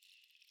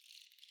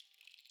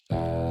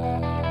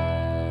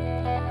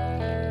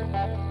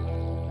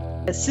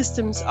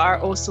Systems are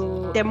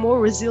also, they're more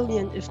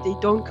resilient if they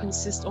don't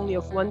consist only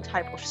of one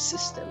type of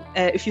system.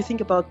 If you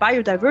think about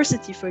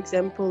biodiversity, for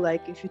example,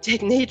 like if you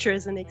take nature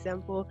as an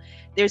example,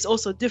 there's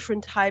also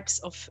different types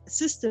of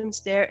systems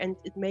there, and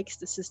it makes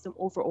the system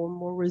overall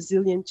more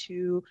resilient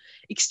to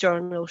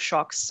external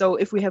shocks. So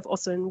if we have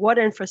also a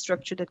water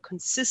infrastructure that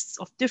consists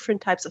of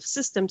different types of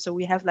systems, so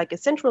we have like a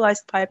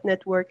centralized pipe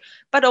network,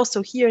 but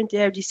also here and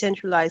there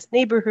decentralized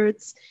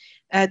neighborhoods,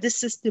 this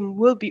system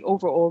will be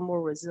overall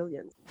more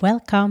resilient.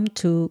 Welcome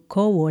to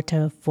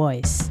Co-Water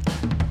Voice.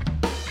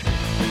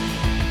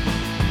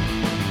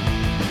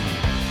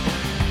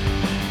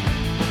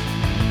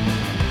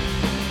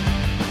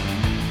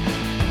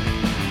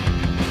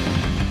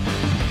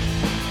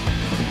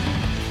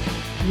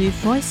 We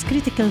voice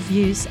critical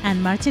views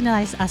and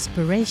marginalized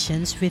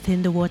aspirations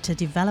within the water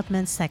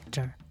development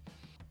sector.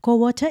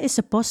 Co-Water is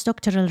a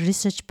postdoctoral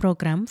research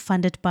program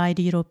funded by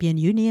the European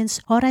Union's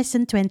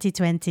Horizon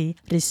 2020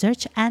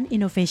 Research and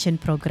Innovation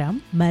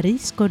Program, Marie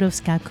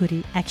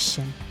Skłodowska-Curie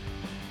Action.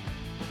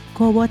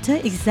 Co-Water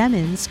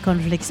examines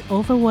conflicts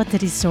over water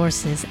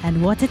resources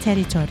and water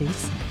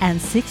territories and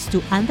seeks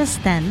to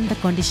understand the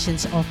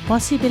conditions of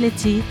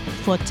possibility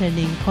for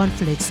turning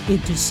conflicts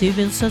into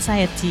civil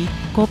society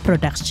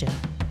co-production.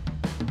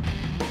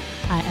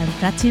 I am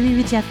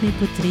Pratiwi Widyatmi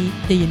Putri,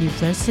 the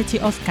University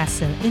of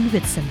Kassel in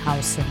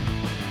Witzenhausen.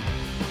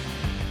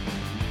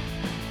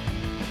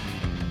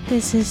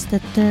 This is the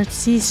third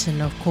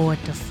season of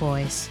Co-Water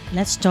Voice.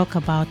 Let's talk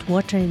about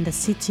water in the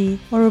city,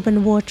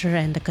 urban water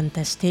and the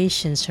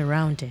contestations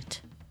around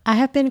it. I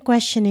have been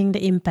questioning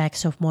the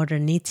impacts of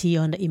modernity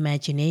on the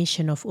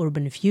imagination of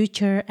urban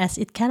future, as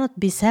it cannot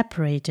be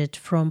separated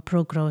from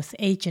pro-growth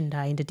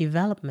agenda in the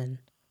development.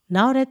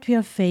 Now that we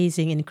are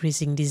facing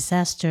increasing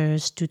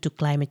disasters due to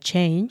climate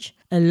change,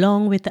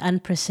 along with the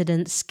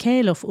unprecedented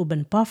scale of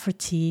urban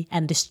poverty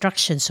and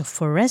destructions of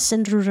forests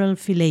and rural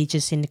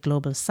villages in the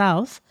global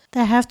south,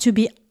 there have to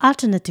be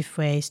alternative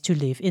ways to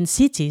live in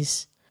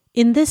cities.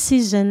 In this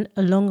season,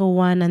 a longer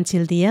one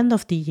until the end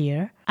of the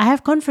year, I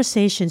have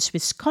conversations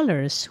with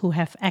scholars who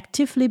have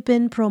actively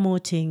been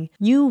promoting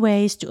new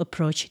ways to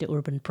approach the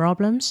urban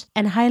problems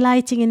and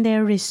highlighting in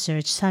their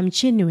research some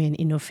genuine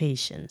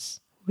innovations.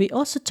 We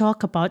also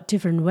talk about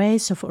different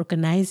ways of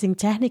organizing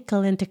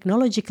technical and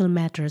technological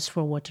matters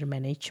for water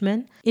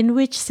management, in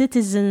which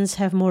citizens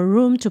have more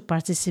room to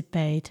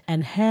participate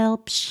and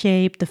help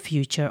shape the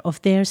future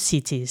of their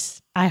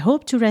cities. I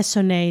hope to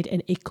resonate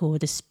and echo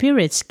the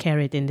spirits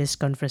carried in these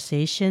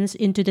conversations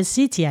into the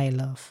city I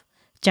love,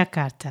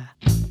 Jakarta.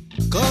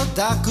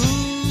 Kotaku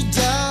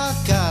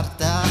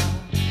Jakarta,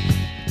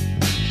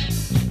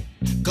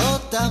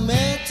 kota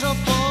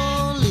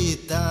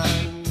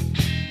metropolitan.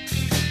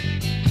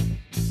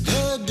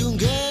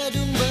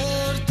 Gedung-gedung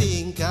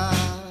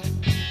bertingkat,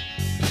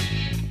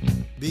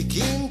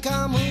 bikin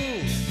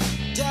kamu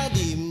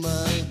jadi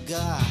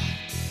megah.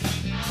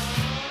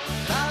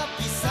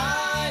 Tapi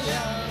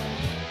sayang,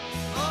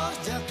 oh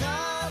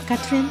Jakarta.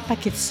 Katrin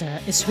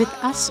Pakizer is with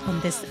us on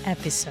this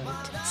episode.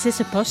 She's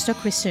a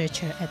postdoc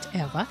researcher at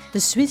EWA, the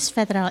Swiss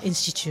Federal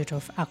Institute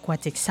of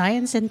Aquatic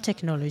Science and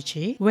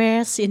Technology,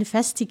 where she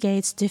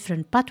investigates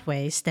different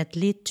pathways that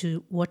lead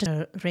to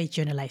water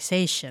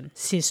regionalization.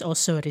 She's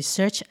also a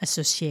research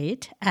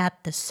associate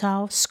at the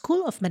South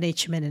School of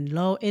Management and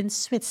Law in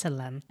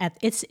Switzerland at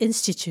its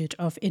Institute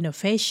of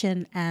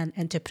Innovation and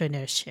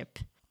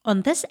Entrepreneurship.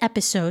 On this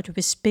episode,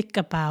 we speak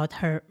about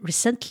her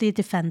recently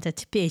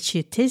defended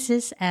PhD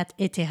thesis at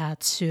ETH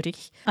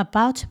Zurich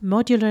about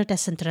modular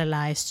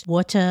decentralized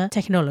water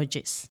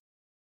technologies.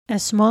 A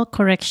small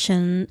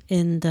correction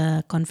in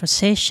the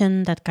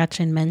conversation that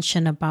Katrin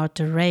mentioned about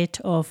the rate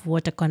of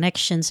water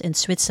connections in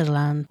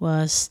Switzerland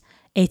was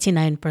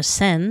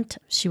 89%.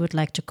 She would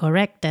like to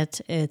correct that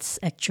it's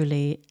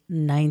actually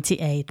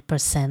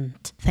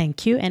 98%.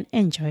 Thank you and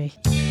enjoy.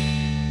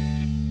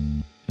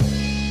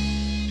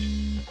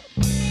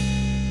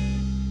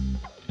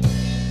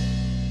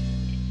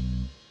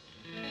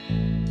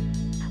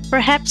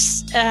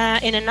 Perhaps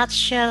in a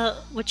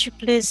nutshell, would you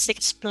please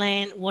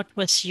explain what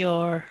was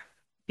your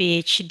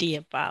PhD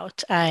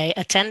about? I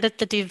attended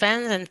the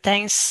event and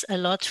thanks a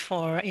lot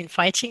for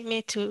inviting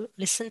me to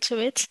listen to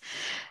it.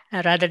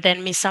 Rather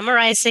than me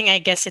summarizing, I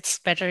guess it's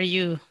better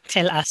you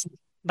tell us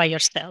by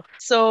yourself.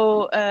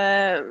 So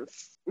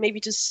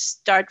maybe to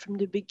start from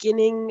the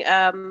beginning,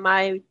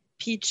 my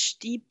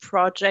PhD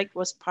project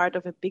was part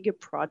of a bigger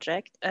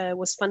project,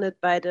 was funded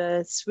by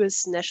the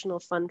Swiss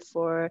National Fund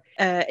for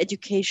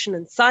Education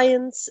and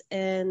Science,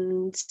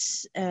 and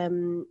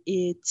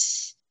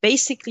it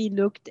basically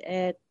looked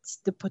at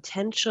the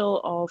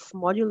potential of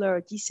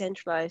modular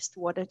decentralized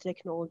water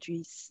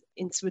technologies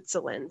in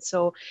Switzerland.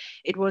 So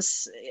it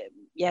was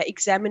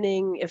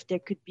examining if there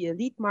could be a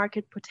lead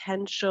market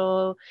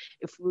potential,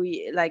 if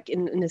we like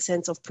in the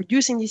sense of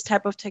producing these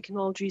type of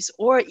technologies,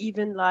 or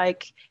even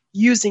like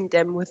using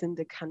them within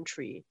the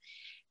country.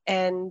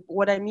 And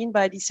what I mean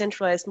by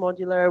decentralized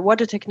modular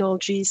water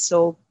technologies,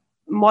 so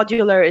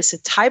Modular is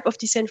a type of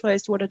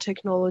decentralized water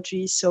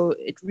technology. So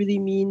it really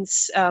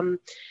means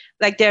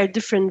like there are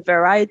different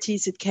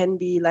varieties. It can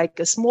be like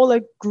a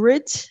smaller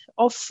grid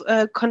of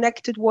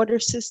connected water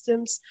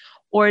systems,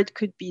 or it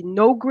could be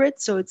no grid.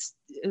 So it's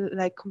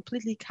like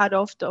completely cut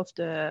off of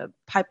the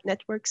pipe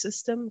network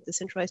system, the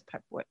centralized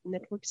pipe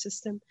network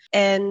system.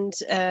 And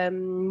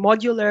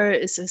modular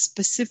is a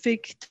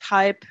specific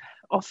type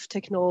of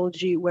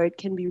technology where it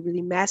can be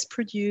really mass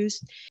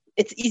produced.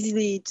 It's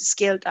easily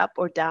scaled up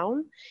or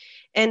down.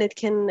 And it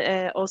can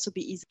also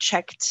be easily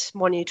checked,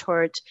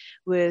 monitored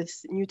with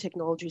new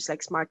technologies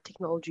like smart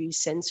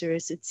technologies,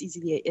 sensors. It's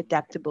easily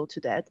adaptable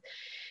to that.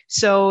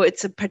 So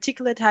it's a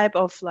particular type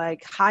of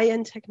like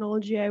high-end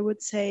technology, I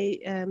would say,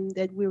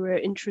 that we were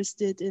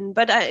interested in.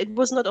 But it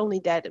was not only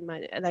that.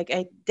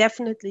 I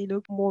definitely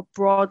look more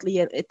broadly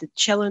at the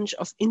challenge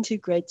of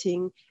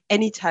integrating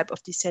any type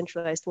of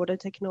decentralized water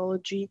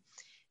technology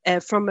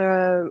from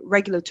a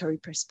regulatory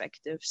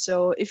perspective.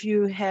 So if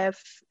you have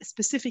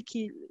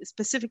specifically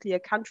a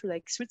country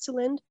like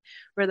Switzerland,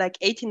 where like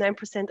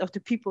 89% of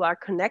the people are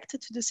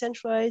connected to the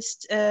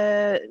centralized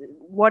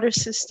water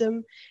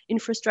system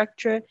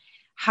infrastructure,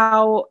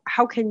 how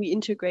can we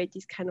integrate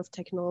these kind of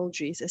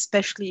technologies,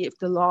 especially if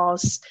the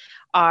laws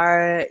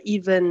are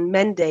even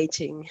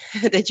mandating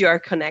that you are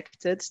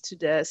connected to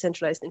the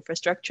centralized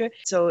infrastructure?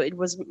 So it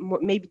was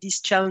maybe these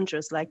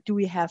challenges, like, do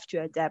we have to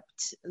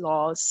adapt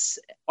laws,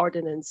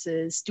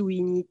 ordinances? Do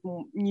we need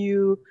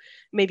new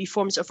maybe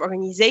forms of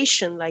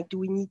organization? Like, do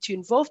we need to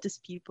involve these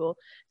people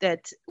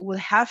that will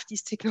have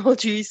these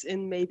technologies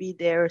in maybe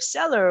their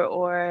cellar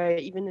or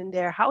even in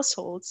their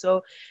household?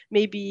 So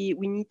maybe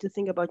we need to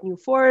think about new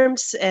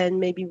forms, and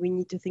maybe we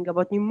need to think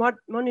about new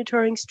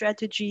monitoring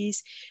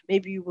strategies.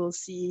 Maybe you will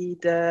see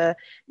the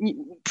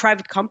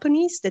private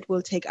companies that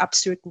will take up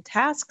certain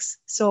tasks.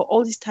 So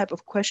all these type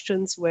of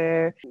questions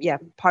were,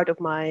 part of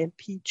my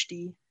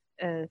PhD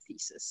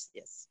thesis.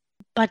 Yes.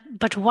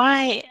 But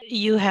why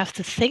you have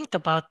to think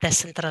about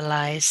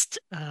decentralized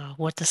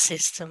water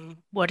system?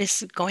 What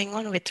is going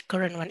on with the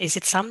current one? Is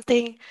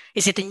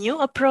it a new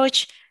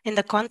approach in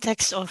the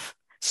context of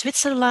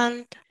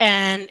Switzerland?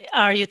 And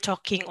are you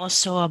talking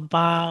also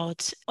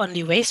about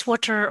only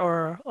wastewater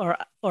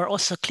or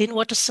also clean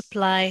water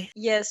supply?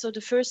 Yeah, so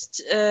the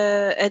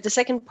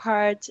second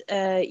part,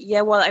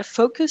 I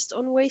focused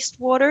on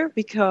wastewater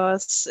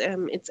because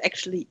it's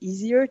actually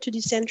easier to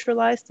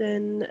decentralize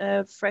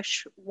than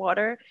fresh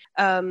water.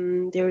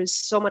 There is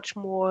so much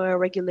more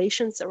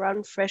regulations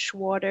around fresh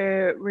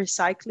water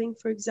recycling,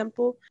 for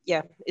example.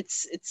 Yeah,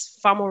 it's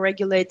far more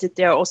regulated.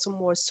 There are also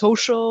more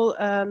social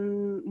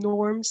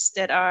norms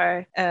that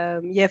are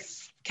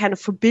kind of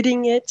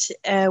forbidding it.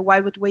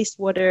 While with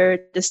wastewater,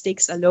 the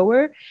stakes are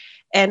lower.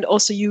 And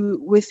also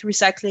with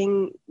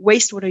recycling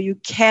wastewater, you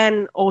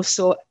can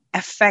also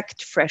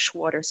affect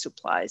freshwater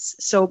supplies.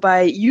 So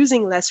by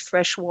using less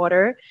fresh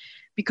water,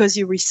 because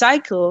you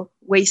recycle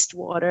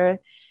wastewater,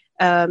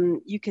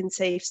 you can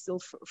save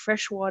still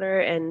fresh water.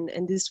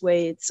 And this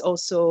way it's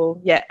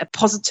also a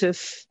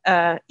positive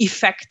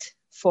effect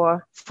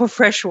for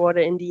fresh water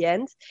in the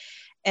end.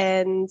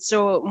 And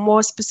so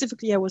more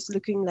specifically, I was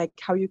looking like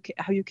how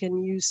you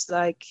can use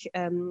like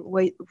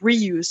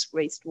reuse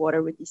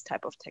wastewater with these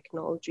type of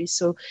technologies.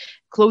 So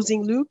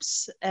closing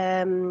loops,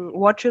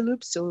 water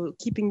loops, so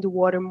keeping the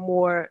water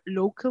more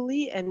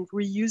locally and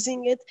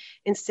reusing it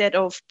instead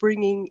of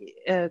bringing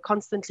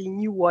constantly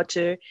new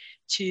water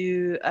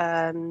to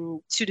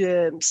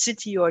the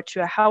city or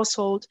to a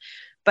household,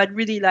 but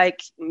really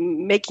like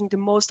making the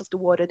most of the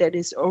water that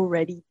is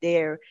already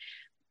there.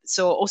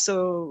 So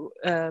also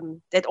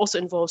that also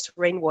involves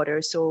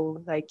rainwater.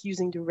 So like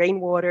using the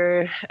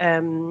rainwater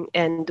and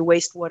the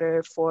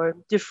wastewater for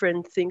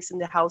different things in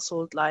the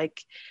household,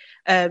 like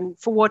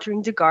for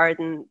watering the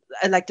garden,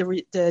 like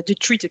the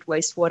treated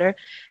wastewater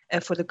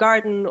for the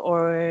garden,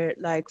 or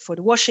like for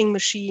the washing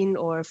machine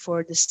or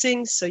for the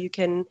sinks. So you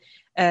can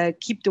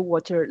keep the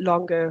water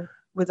longer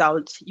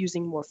without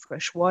using more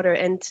fresh water.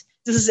 And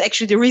this is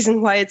actually the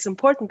reason why it's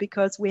important,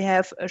 because we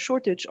have a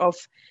shortage of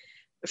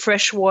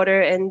fresh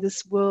water, and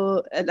this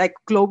will like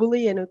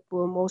globally, and it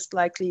will most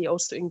likely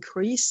also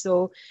increase.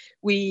 So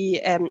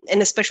we and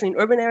especially in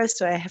urban areas,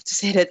 so I have to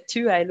say that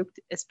too, I looked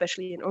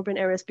especially in urban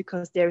areas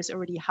because there is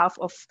already half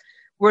of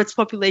world's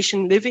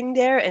population living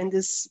there, and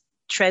this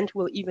trend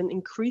will even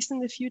increase in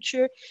the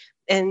future.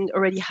 And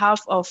already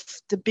half of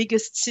the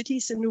biggest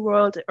cities in the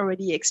world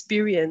already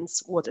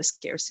experience water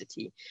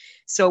scarcity.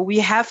 So we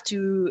have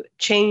to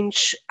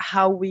change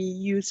how we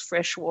use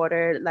fresh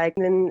water. Like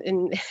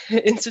in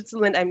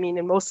Switzerland, I mean,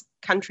 in most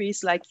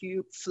countries, like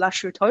you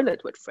flush your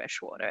toilet with fresh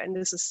water. And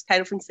this is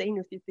kind of insane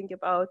if you think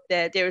about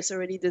that there is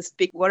already this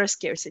big water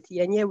scarcity.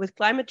 And with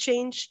climate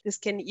change, this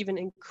can even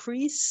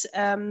increase.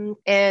 From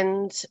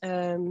a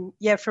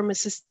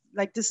system,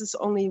 like this is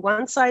only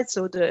one side.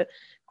 So the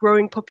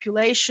growing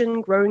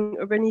population, growing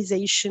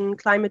urbanization,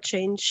 climate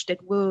change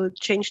that will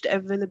change the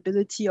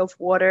availability of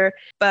water.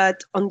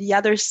 But on the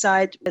other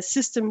side, the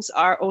systems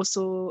are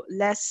also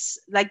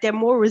they're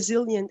more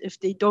resilient if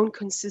they don't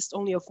consist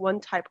only of one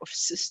type of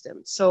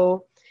system.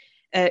 So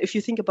If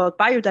you think about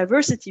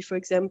biodiversity, for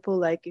example,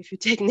 like if you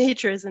take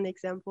nature as an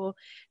example,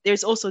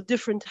 there's also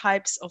different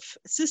types of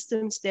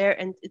systems there,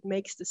 and it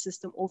makes the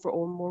system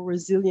overall more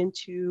resilient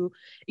to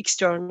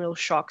external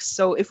shocks.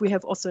 So if we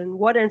have also a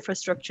water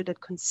infrastructure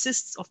that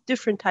consists of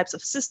different types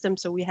of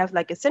systems, so we have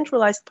like a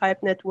centralized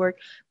pipe network,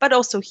 but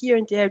also here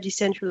and there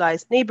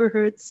decentralized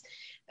neighborhoods,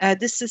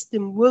 this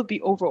system will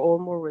be overall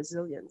more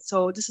resilient.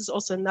 So this is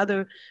also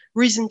another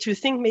reason to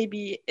think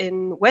maybe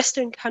in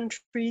Western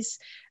countries,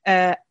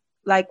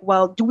 like,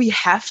 well, do we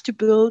have to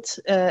build,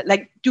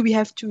 do we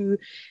have to,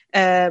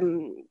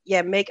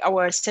 make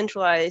our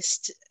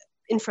centralized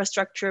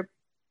infrastructure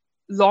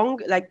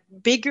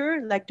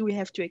bigger? Like, do we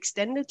have to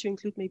extend it to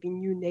include maybe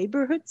new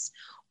neighborhoods?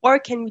 Or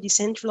can we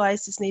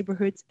decentralize these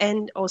neighborhoods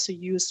and also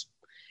use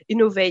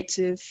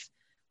innovative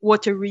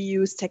water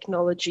reuse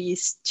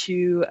technologies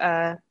to,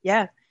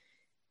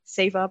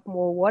 save up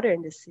more water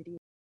in the city?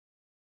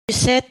 You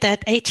said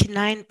that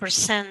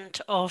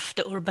 89% of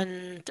the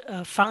urban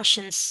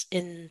functions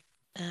in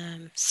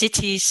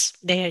cities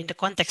there in the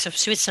context of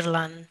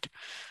Switzerland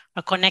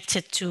are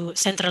connected to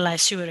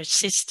centralized sewerage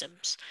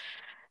systems.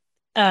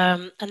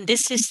 And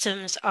these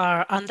systems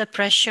are under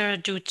pressure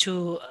due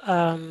to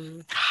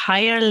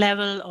higher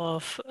level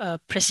of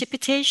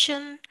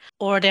precipitation,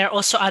 or there are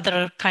also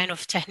other kind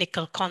of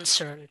technical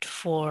concern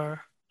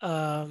for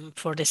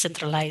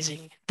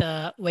decentralizing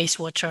the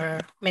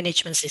wastewater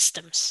management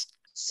systems.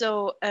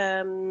 So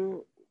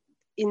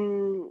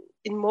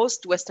in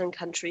most Western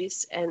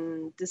countries,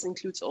 and this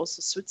includes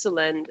also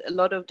Switzerland, a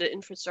lot of the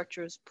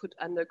infrastructure is put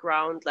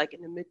underground, like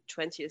in the mid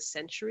 20th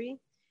century.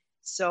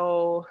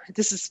 So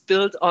this is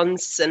built on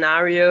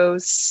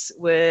scenarios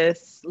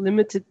with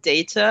limited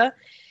data.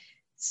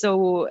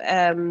 So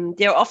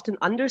they're often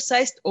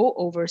undersized or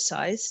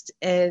oversized.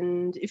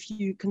 And if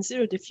you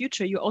consider the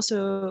future, you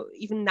also,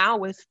 even now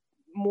with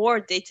more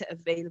data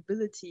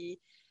availability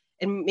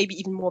and maybe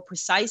even more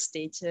precise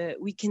data,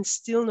 we can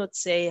still not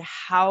say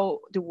how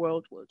the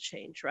world will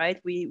change, right?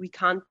 We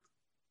can't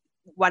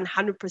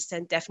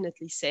 100%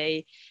 definitely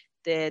say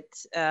that,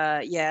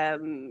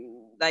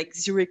 like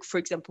Zurich, for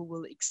example,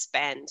 will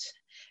expand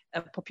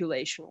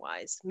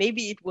population-wise.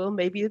 Maybe it will,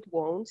 maybe it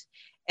won't.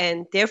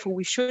 And therefore,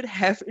 we should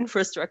have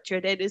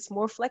infrastructure that is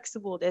more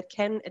flexible, that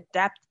can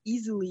adapt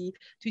easily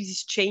to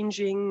these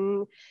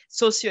changing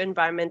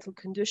socio-environmental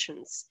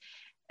conditions.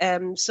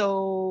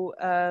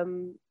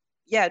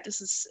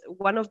 This is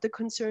one of the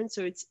concerns.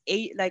 So it's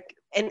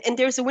and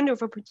there's a window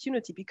of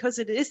opportunity because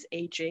it is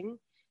aging.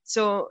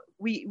 So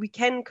we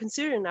can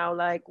consider now,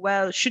 like,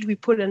 well, should we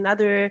put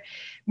another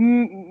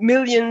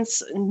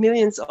millions and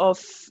millions of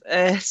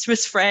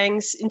Swiss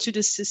francs into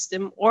the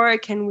system, or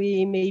can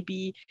we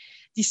maybe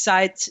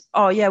decide,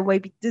 oh yeah,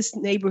 maybe this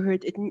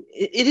neighborhood,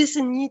 it is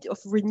in need of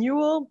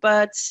renewal,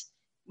 but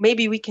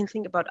maybe we can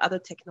think about other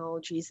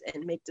technologies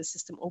and make the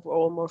system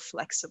overall more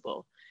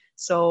flexible.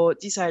 So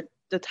these are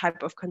the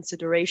type of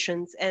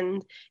considerations.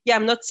 And yeah,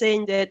 I'm not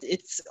saying that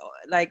it's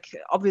like,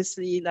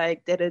 obviously,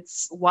 like that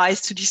it's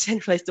wise to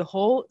decentralize the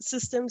whole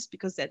systems,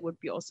 because that would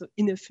be also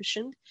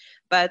inefficient.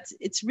 But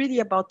it's really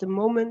about the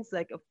moments,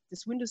 like, of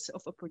this windows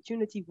of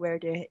opportunity where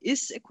there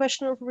is a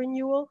question of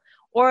renewal,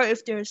 or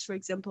if there's, for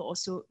example,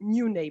 also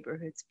new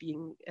neighborhoods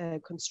being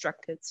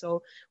constructed.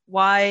 So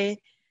why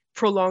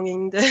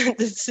prolonging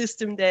the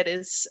system that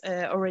is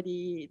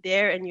already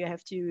there, and you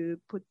have to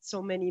put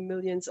so many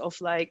millions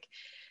of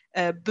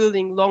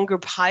building longer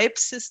pipe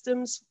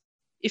systems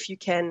if you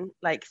can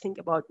think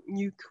about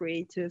new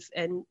creative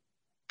and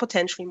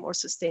potentially more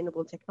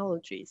sustainable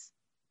technologies?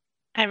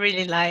 I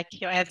really like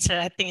your answer.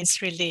 I think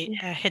it's really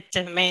hit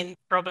the main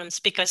problems,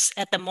 because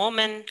at the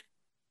moment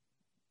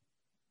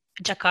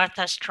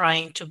Jakarta is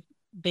trying to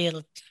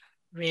build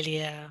really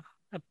a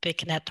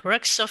big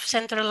networks of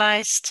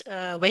centralized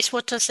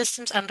wastewater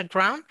systems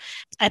underground.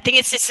 I think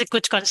it's a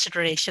good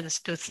considerations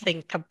to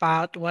think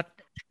about what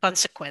the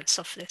consequence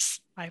of this.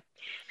 Right?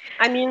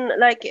 I mean,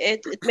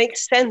 it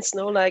makes sense,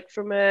 no?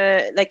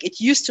 It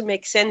used to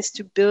make sense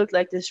to build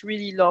this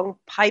really long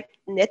pipe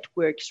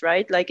networks,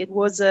 right? It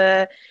was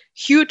a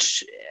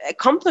huge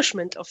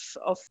accomplishment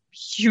of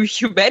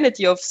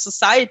humanity, of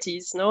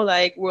societies, no?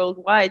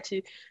 Worldwide,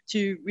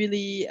 to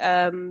really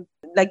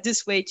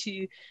this way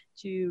to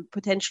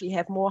potentially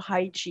have more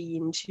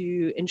hygiene,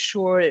 to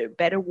ensure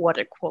better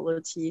water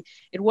quality.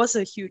 It was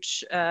a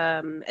huge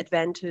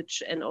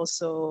advantage, and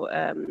also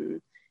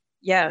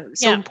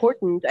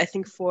important, I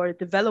think, for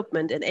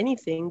development and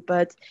anything.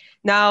 But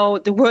now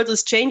the world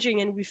is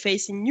changing and we're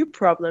facing new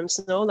problems,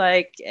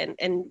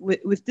 and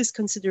with these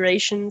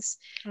considerations,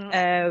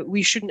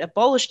 we shouldn't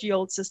abolish the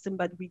old system,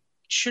 but we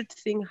should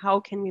think,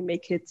 how can we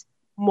make it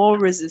more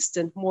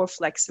resistant, more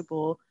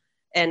flexible?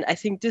 And I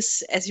think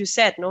this, as you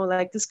said,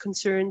 this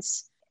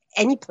concerns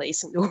any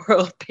place in the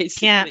world,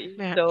 basically.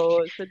 Yeah.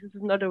 So this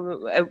is not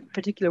a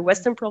particular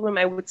Western problem.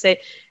 I would say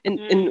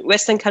in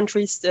Western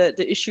countries,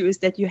 the issue is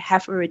that you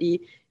have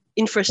already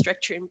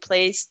infrastructure in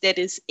place that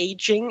is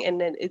aging, and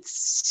then it's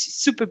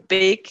super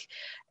big,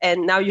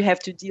 and now you have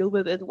to deal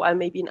with it, while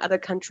maybe in other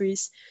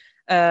countries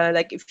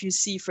Like if you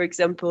see, for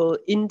example,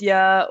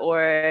 India,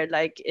 or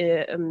like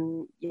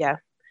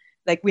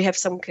like we have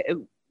some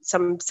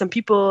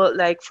people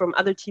like from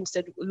other teams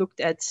that looked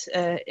at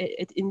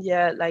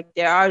India. Like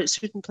there are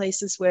certain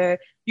places where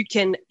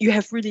you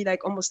have really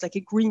like almost like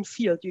a green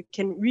field. You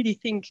can really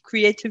think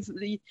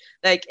creatively,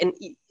 like, and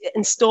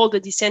install the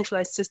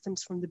decentralized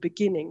systems from the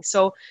beginning.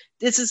 So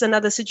this is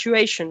another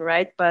situation,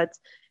 right? But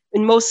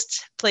in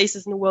most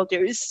places in the world,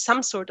 there is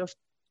some sort of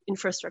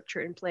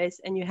infrastructure in place,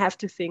 and you have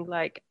to think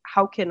like,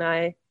 how can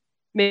I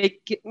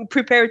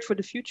prepare it for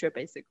the future,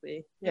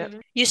 basically. Yeah. Mm-hmm.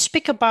 You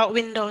speak about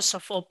windows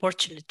of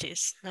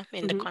opportunities, no,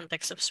 in the Mm-hmm.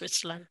 context of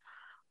Switzerland.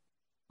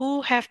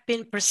 Who have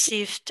been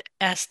perceived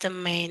as the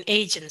main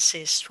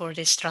agencies for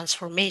these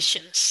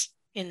transformations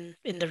in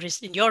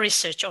your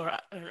research, or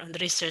on the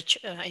research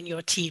in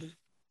your team?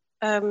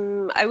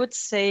 I would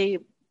say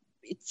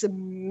it's a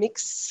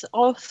mix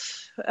of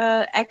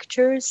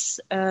actors.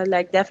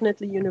 Like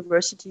definitely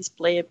universities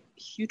play a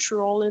huge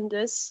role in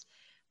this,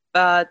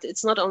 but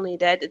it's not only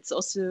that, it's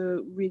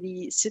also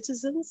really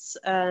citizens.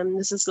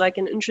 This is like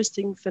an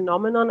interesting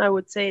phenomenon. I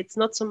would say it's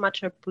not so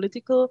much a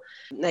political,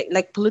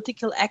 like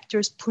political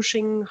actors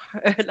pushing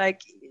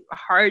like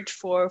hard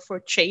for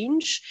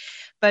change,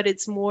 but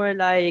it's more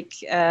like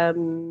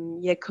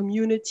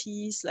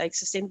communities, like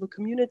sustainable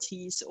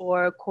communities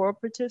or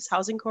cooperatives,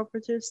 housing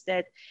cooperatives,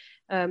 that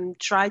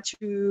try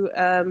to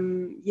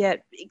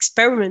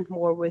experiment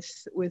more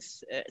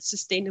with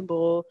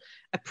sustainable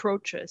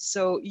approaches.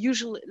 So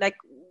usually, like,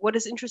 what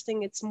is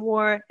interesting, it's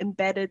more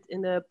embedded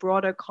in a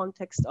broader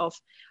context of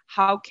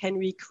how can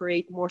we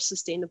create more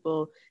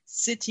sustainable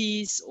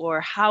cities or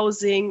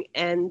housing,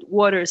 and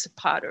water is a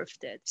part of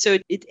that. So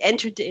it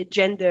entered the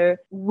agenda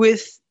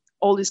with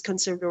all these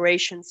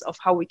considerations of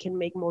how we can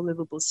make more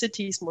livable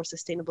cities, more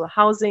sustainable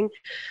housing,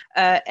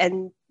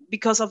 and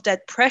because of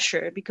that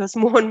pressure, because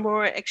more and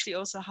more actually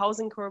also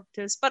housing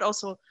cooperatives, but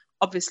also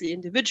obviously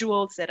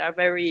individuals that are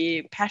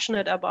very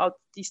passionate about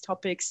these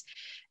topics,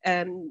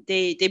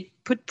 they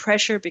put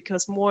pressure,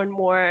 because more and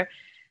more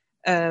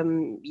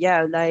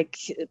like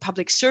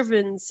public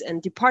servants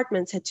and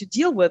departments had to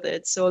deal with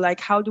it. So like,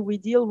 how do we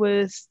deal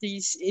with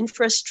these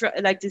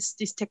infrastructure, like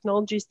these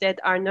technologies that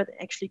are not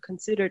actually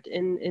considered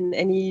in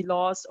any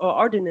laws or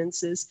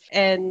ordinances?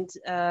 And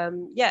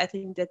I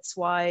think that's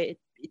why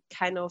it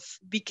kind of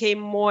became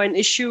more an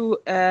issue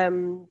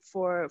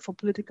for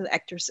political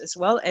actors as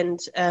well. And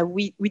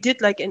we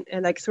did like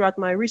throughout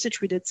my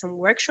research, we did some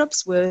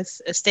workshops with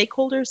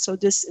stakeholders. So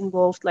this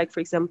involved, like, for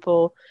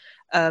example,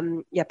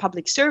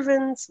 public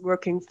servants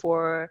working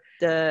for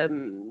the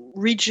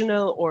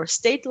regional or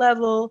state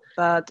level,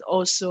 but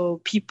also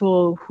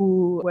people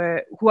who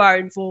are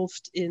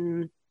involved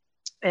in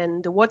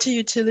and the water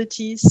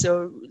utilities,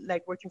 so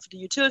like working for the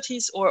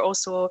utilities, or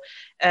also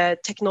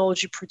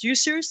technology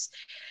producers.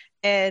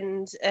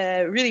 And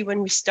really,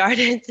 when we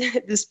started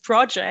this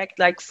project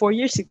like 4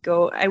 years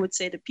ago, I would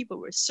say that people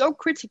were so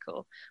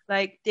critical.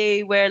 Like,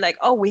 they were like,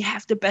 oh, we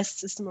have the best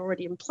system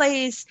already in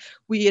place.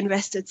 We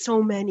invested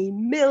so many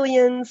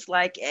millions,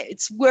 like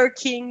it's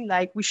working.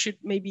 Like, we should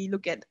maybe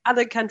look at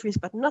other countries,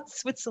 but not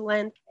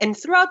Switzerland. And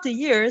throughout the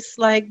years,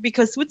 like,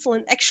 because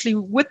Switzerland actually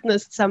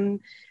witnessed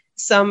some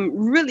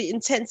really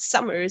intense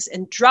summers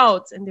and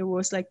droughts, and there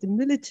was like the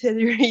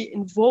military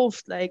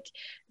involved, like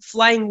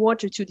flying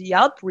water to the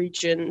Alp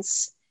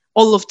regions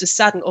all of the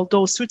sudden,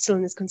 although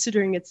Switzerland is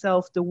considering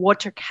itself the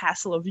water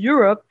castle of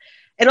Europe.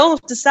 And all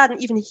of the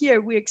sudden, even here,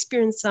 we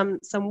experienced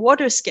some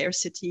water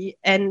scarcity.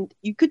 And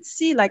you could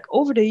see, like,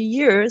 over the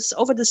years,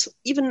 over this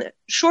even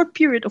short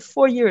period of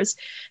 4 years,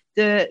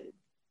 the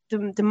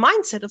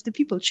mindset of the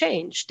people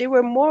changed. They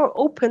were more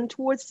open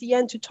towards the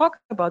end to talk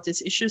about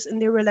these issues,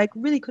 and they were like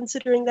really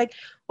considering, like,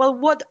 well,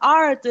 what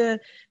are the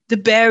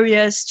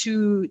barriers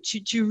to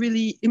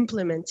really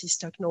implement these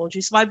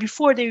technologies? While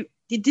before they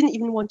didn't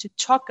even want to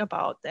talk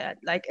about that,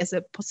 like, as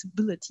a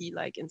possibility,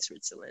 like in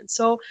Switzerland.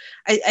 So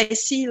I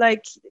see,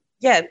 like,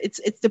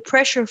 it's the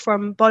pressure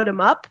from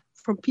bottom up,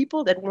 from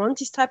people that want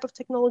these type of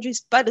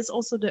technologies, but it's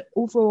also the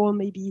overall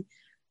maybe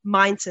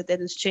mindset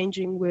that is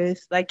changing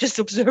with, like, just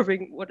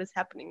observing what is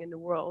happening in the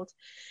world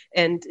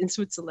and in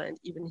Switzerland,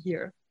 even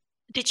here.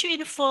 Did you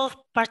involve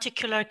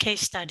particular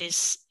case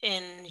studies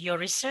in your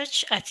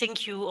research? I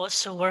think you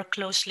also work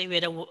closely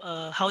with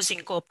a housing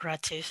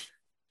cooperative.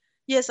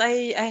 Yes,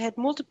 I had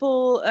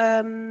multiple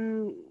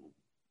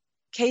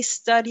case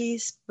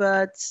studies,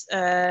 but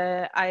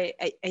I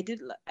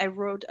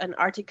wrote an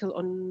article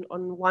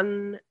on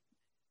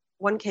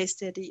one case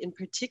study in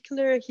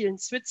particular here in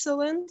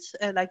Switzerland,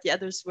 like the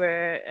others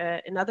were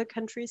in other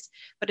countries.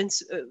 But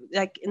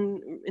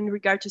in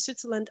regard to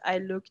Switzerland, I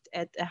looked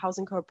at a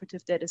housing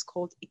cooperative that is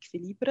called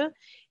Equilibre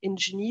in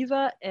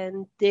Geneva,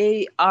 and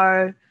they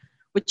are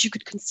what you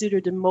could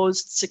consider the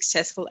most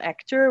successful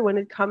actor when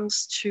it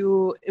comes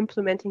to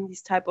implementing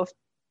these type of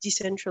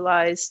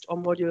decentralized or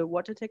modular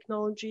water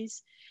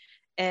technologies.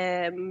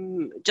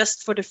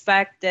 Just for the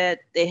fact that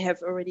they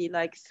have already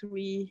like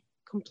 3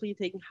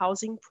 completing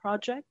housing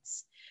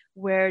projects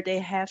where they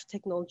have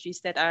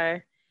technologies that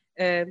are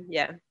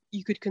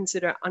you could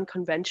consider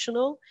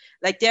unconventional.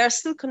 Like they are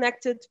still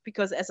connected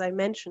because, as I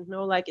mentioned,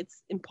 no, like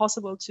it's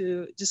impossible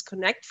to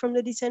disconnect from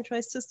the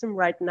decentralized system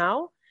right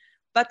now,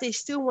 but they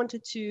still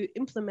wanted to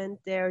implement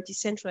their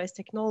decentralized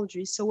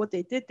technology. So what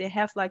they did, they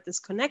have like this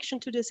connection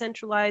to the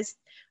centralized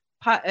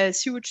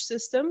sewage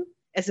system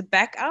as a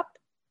backup,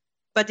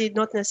 but they're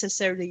not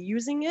necessarily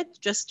using it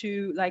just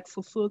to like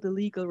fulfill the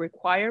legal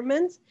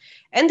requirement.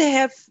 And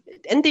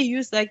they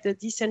use like the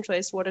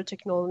decentralized water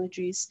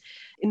technologies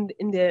in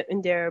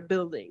their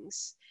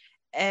buildings.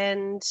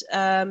 And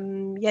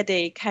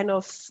they kind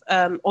of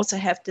also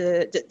have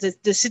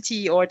the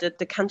city or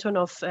the canton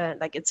of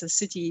like it's a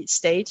city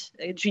state,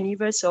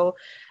 Geneva. So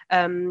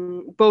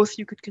both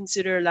you could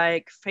consider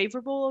like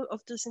favorable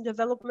of this in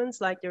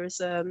developments. Like there's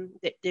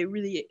they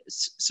really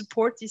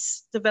support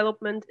this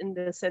development in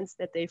the sense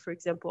that they, for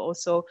example,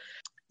 also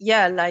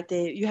like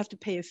you have to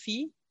pay a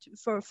fee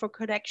for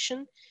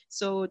connection.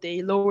 So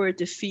they lower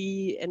the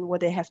fee and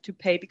what they have to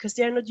pay because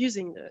they are not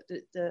using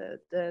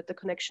the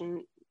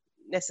connection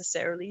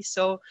necessarily.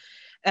 So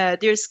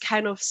there's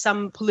kind of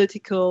some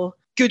political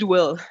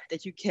goodwill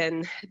that you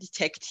can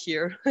detect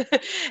here.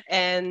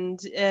 And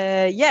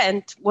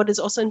and what is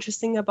also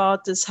interesting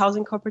about this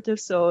housing cooperative,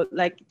 so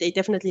like they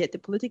definitely had the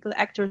political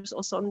actors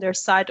also on their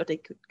side, or they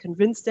could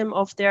convince them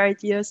of their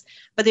ideas,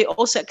 but they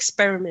also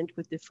experiment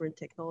with different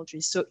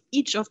technologies. So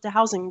each of the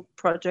housing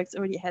projects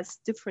already has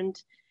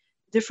different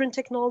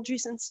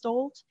technologies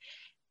installed.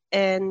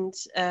 And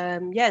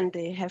and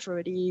they have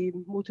already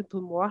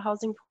multiple more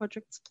housing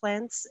projects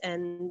planned,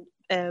 and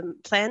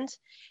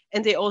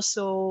they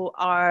also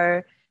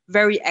are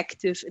very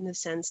active in the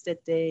sense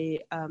that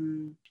they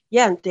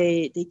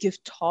they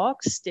give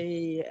talks,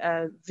 they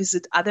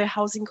visit other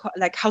housing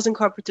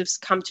cooperatives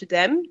come to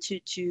them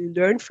to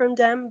learn from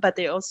them, but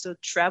they also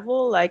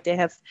travel, like they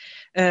have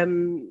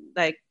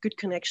like good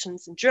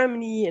connections in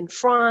Germany and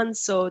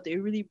France, so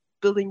they're really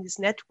building this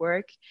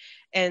network.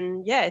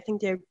 And I think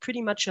they're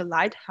pretty much a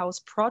lighthouse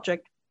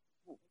project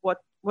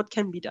what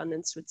can be done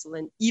in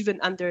Switzerland, even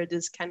under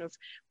this kind of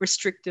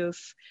restrictive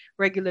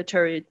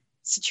regulatory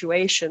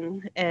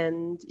situation.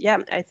 And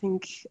I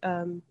think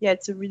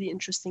it's a really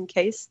interesting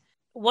case.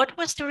 What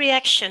was the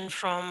reaction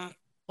from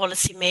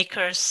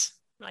policymakers,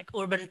 like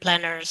urban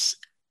planners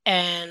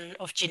and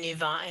of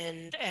Geneva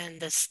and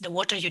the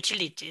water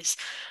utilities?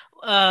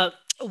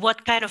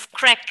 What kind of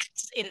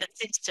cracks in the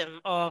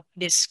system of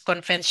this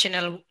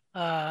conventional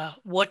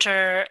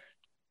water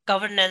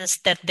governance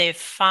that they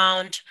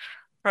found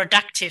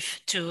productive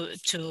to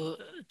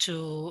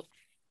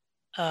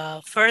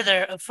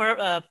further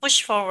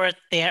push forward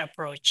their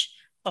approach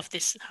of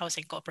these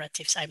housing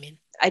cooperatives? I mean,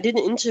 I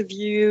didn't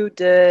interview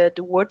the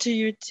water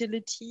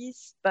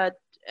utilities, but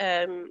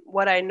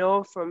what I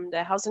know from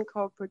the housing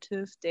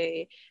cooperative,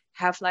 they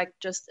have like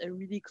just a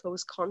really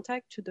close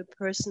contact to the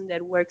person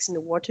that works in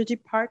the water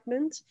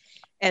department.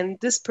 And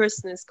this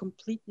person is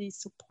completely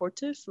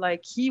supportive.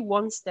 Like he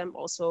wants them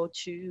also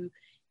to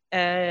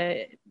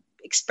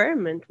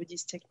experiment with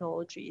these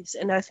technologies.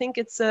 And I think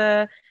it's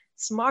a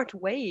smart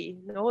way,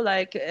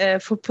 like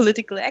for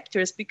political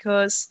actors,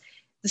 because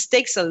the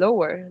stakes are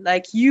lower.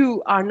 Like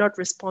you are not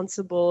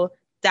responsible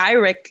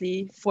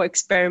directly for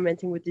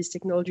experimenting with these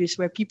technologies,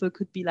 where people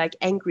could be like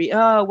angry,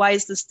 oh, why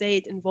is the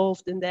state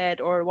involved in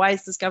that, or why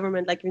is this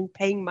government like even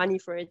paying money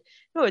for it?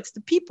 No, it's the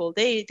people.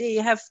 They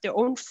have their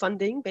own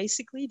funding,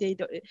 basically.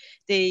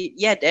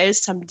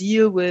 There's some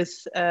deal with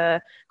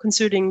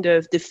concerning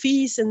the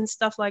fees and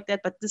stuff like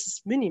that, but this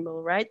is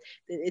minimal, right?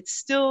 It's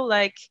still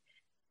like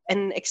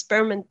an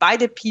experiment by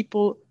the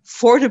people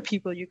for the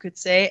people, you could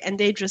say, and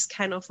they just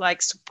kind of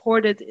like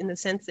support it in the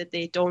sense that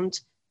they don't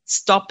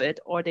stop it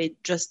or they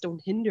just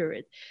don't hinder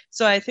it.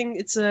 So I think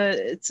it's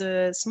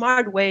a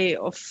smart way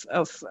of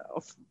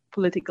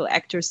political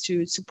actors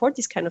to support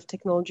these kind of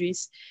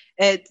technologies,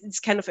 these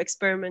kind of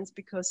experiments,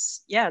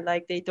 because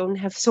like they don't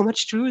have so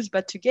much to lose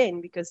but to gain,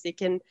 because they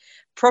can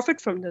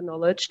profit from the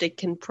knowledge, they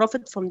can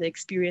profit from the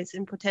experience,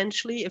 and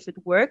potentially, if it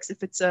works,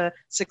 if it's a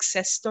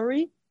success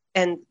story,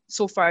 and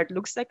so far it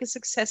looks like a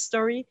success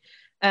story,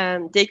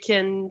 they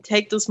can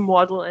take this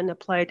model and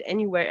apply it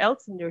anywhere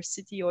else in their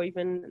city, or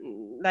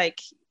even like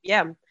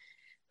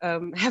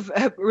have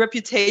a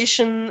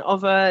reputation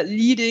of a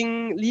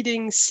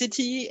leading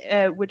city,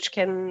 which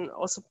can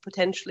also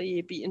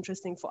potentially be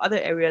interesting for other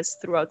areas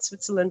throughout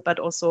Switzerland, but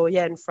also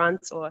in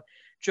France or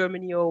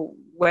Germany or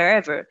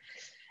wherever.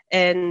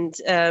 And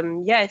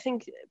I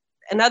think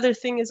another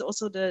thing is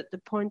also the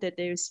point that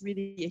there's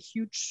really a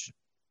huge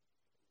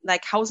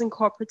like housing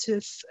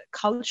cooperative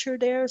culture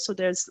there. So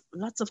there's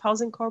lots of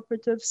housing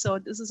cooperatives. So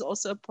this is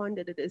also a point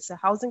that it is a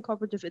housing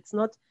cooperative. It's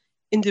not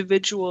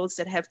individuals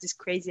that have these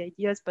crazy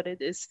ideas, but it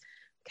is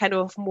kind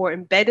of more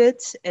embedded,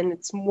 and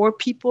it's more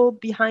people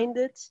behind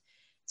it.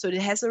 So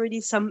it has already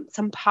some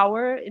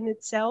power in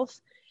itself.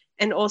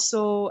 And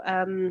also,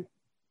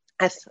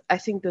 I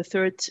think the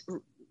third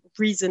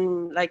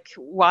reason, like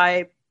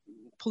why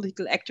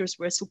political actors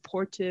were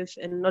supportive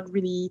and not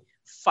really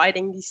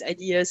fighting these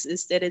ideas,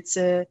 is that it's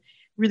a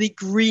really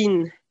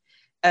green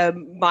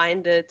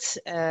minded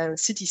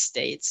city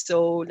states.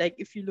 So like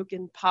if you look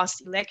in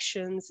past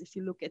elections, if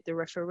you look at the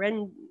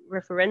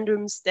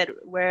referendums that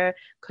were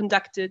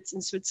conducted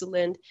in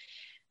Switzerland,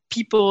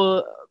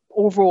 people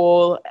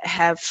overall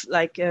have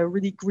like a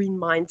really green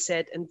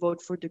mindset and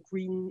vote for the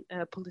green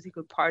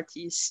political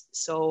parties.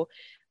 So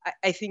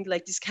I think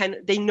like this kind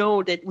of, they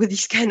know that with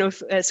these kind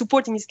of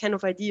supporting these kind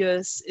of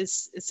ideas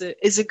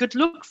is a good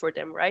look for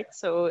them, right?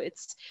 So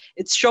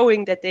it's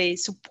showing that they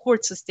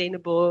support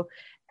sustainable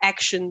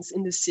actions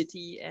in the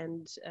city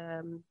and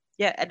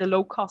at a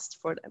low cost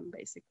for them,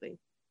 basically.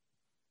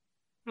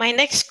 My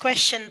next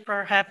question,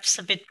 perhaps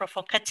a bit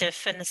provocative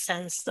in the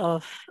sense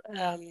of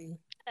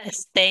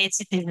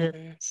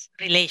state-citizens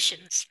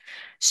relations.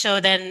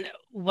 So then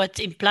what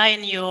implied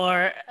in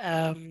your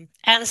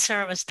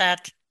answer was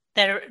that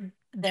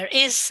there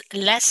is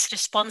less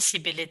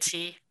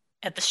responsibility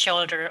at the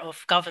shoulder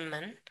of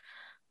government,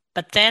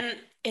 but then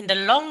in the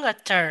longer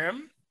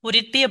term, would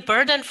it be a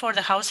burden for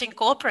the housing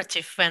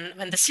cooperative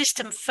when the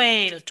system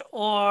failed,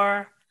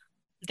 or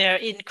their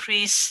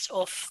increase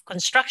of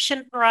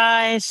construction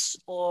price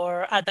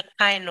or other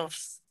kind of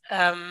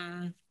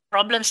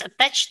problems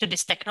attached to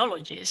these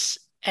technologies?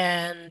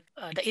 And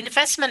the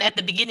investment at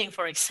the beginning,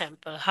 for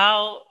example,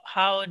 how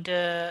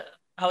the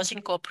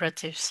housing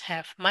cooperatives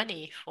have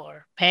money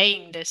for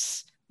paying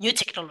this new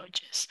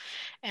technologies,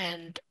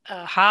 and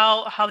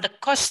how the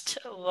cost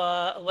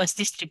was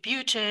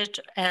distributed,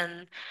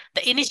 and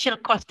the initial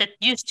cost that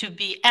used to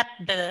be at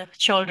the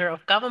shoulder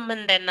of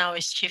government then now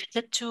is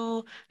shifted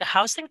to the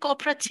housing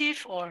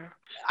cooperative, or?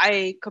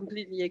 I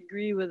completely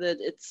agree with it.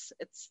 It's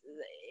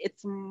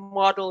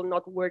model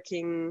not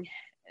working.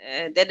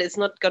 That is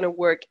not going to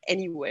work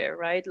anywhere,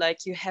 right?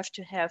 Like you have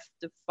to have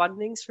the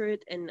fundings for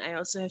it, and I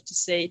also have to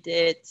say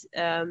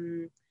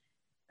that.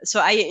 So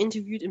I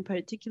interviewed in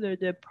particular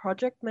the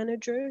project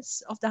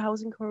managers of the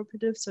housing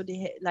cooperative. So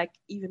they like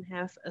even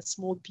have a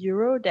small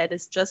bureau that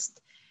is just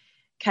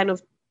kind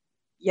of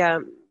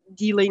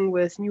dealing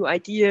with new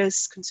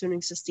ideas concerning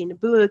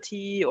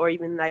sustainability or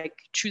even like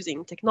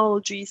choosing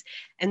technologies.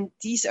 And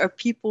these are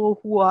people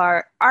who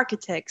are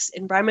architects,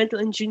 environmental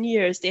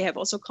engineers. They have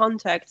also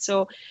contacts,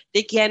 so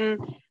they can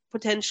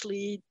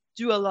potentially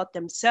do a lot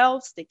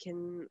themselves. They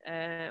can,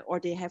 or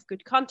they have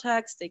good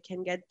contacts. They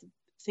can get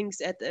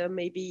things at a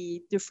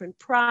maybe different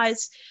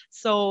price.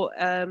 So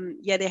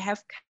they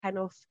have kind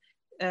of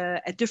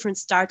a different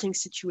starting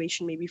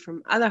situation maybe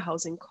from other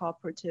housing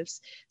cooperatives.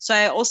 So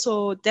I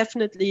also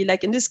definitely,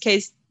 like in this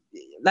case,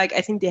 like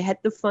I think they had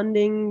the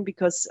funding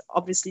because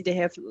obviously they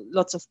have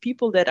lots of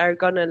people that are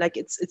gonna, like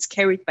it's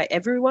carried by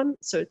everyone.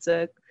 So it's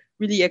a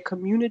really a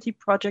community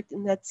project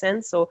in that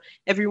sense. So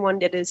everyone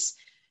that is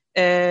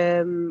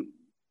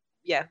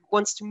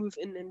wants to move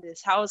in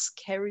this house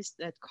carries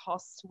that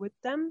costs with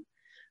them.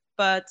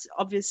 But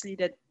obviously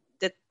that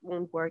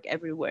won't work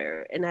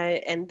everywhere,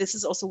 and this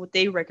is also what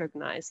they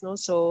recognize. No,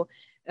 so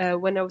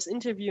when I was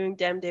interviewing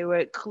them, they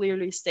were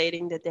clearly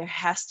stating that there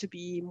has to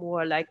be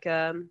more like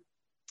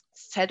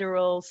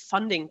federal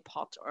funding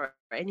pot or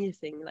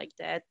anything like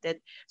that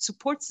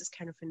supports this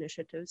kind of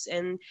initiatives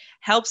and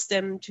helps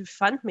them to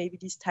fund maybe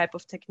these type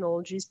of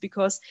technologies,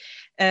 because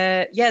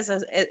as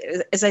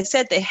I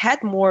said, they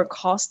had more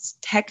costs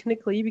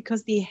technically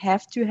because they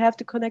have to have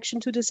the connection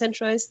to the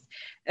centralized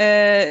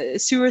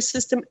sewer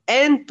system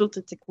and build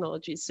the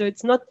technology. So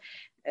it's not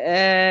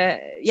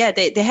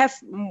they have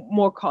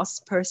more costs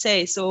per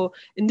se. So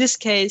in this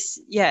case,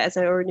 as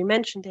I already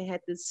mentioned, they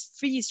had this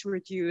fees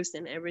reduced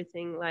and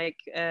everything. Like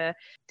there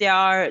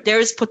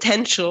is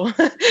potential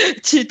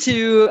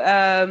to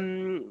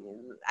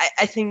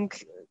I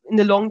think in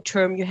the long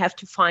term you have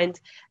to find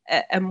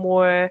a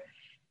more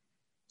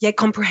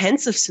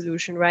comprehensive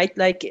solution, right?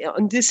 Like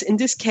in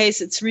this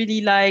case, it's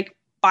really like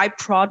by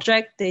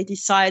project they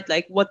decide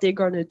like what they're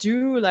gonna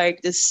do.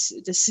 Like the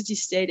city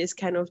state is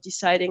kind of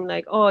deciding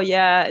like, oh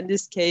yeah, in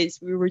this case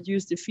we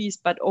reduce the fees,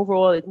 but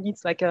overall it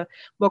needs like a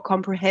more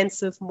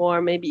comprehensive,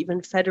 more maybe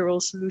even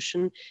federal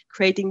solution,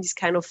 creating these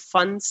kind of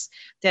funds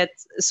that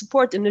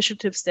support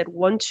initiatives that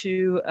want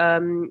to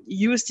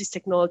use these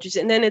technologies.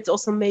 And then it's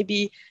also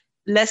maybe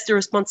less the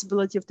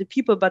responsibility of the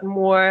people, but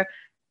more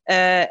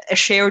a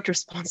shared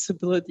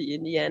responsibility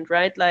in the end,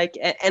 right? Like,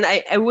 and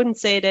I wouldn't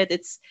say that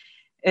it's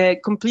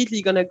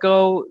completely going to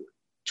go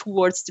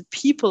towards the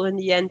people in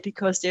the end,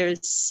 because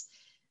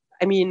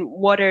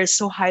water is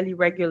so highly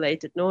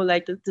regulated. No,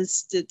 like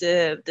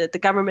the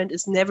government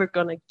is never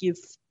going to give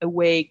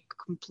away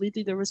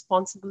completely the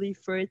responsibility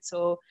for it.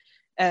 So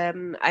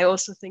I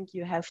also think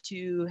you have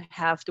to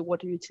have the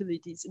water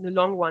utilities in the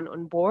long run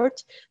on board.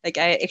 Like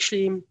I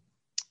actually,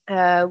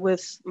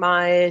 with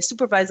my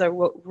supervisor,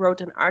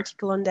 wrote an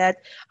article on that,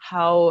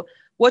 how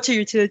water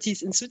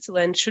utilities in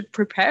Switzerland should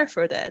prepare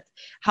for that,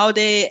 how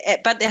they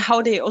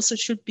also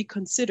should be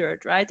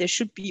considered, right? They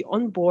should be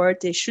on board,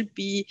 they should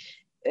be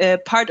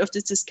part of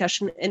this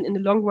discussion, and in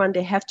the long run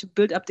they have to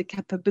build up the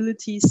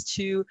capabilities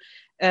to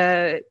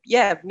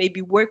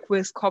maybe work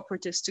with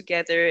cooperatives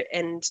together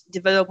and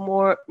develop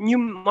more new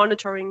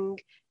monitoring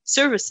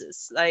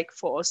services, like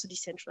for also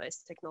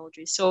decentralized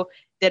technology, so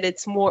that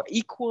it's more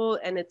equal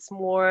and it's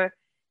more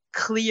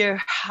clear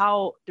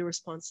how the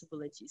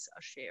responsibilities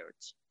are shared.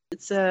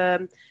 It's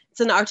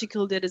an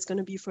article that is going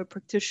to be for a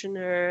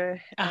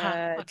practitioner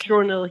Okay.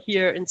 journal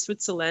here in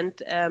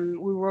Switzerland.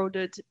 We wrote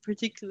it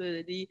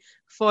particularly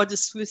for the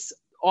Swiss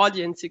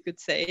audience, you could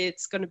say.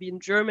 It's going to be in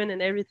German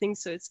and everything,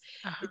 so it's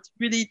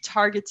really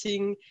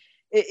targeting.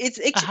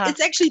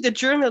 It's actually the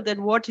journal that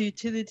water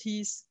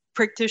utilities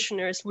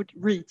practitioners would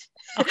read.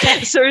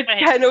 Okay. So it's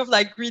Right. kind of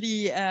like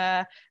really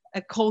a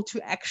call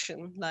to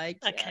action. Like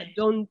Okay.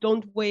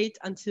 don't wait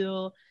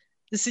until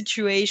the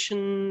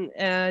situation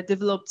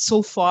developed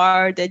so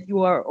far that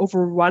you are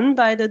overrun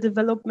by the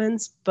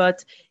developments,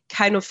 but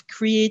kind of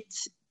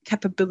create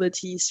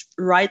capabilities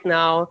right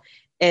now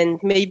and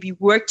maybe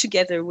work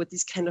together with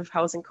these kind of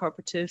housing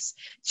cooperatives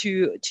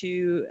to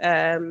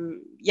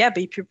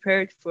be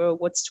prepared for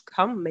what's to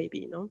come, maybe,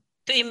 you know.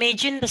 To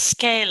imagine the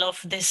scale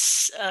of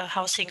this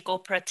housing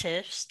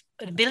cooperatives,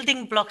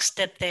 building blocks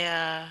that they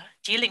are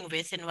dealing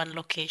with in one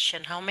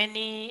location, how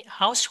many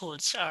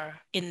households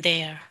are in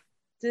there?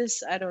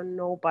 This I don't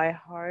know by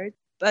heart,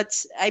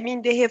 but I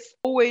mean they have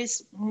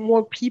always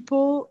more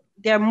people.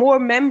 There are more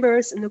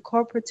members in the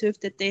cooperative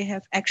that they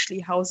have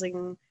actually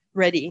housing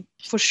ready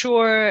for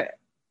sure.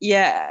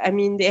 Yeah, I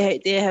mean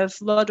they have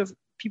a lot of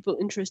people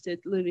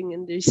interested living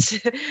in these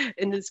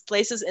in these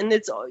places, and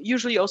it's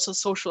usually also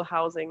social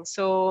housing.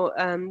 So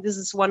this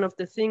is one of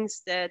the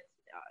things that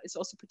is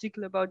also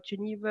particular about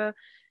Geneva,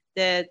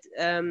 that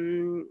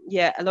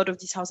a lot of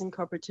these housing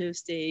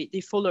cooperatives they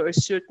follow a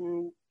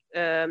certain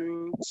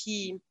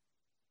key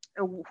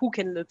who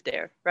can live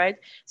there, right?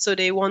 So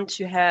they want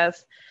to have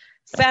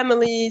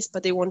families,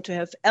 but they want to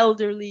have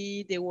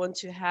elderly, they want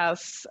to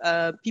have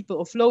people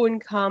of low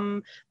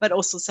income, but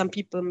also some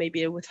people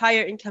maybe with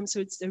higher income. So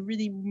it's a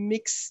really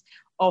mix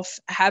of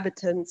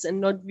habitants and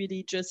not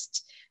really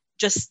just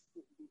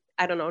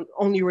I don't know,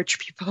 only rich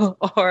people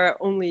or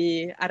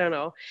only, I don't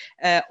know,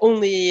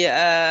 only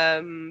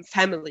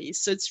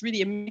families. So it's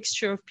really a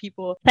mixture of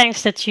people.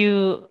 Thanks that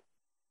you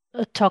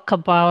talk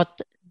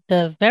about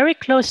the very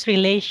close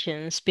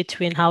relations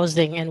between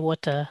housing and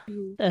water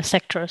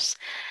sectors.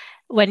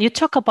 When you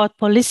talk about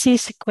policy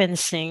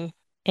sequencing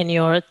in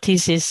your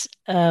thesis,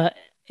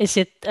 is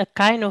it a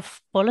kind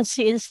of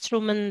policy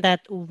instrument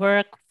that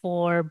work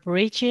for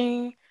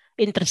bridging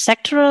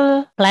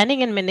intersectoral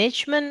planning and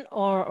management,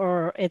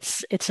 or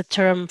it's a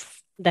term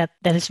that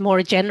is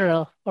more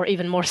general or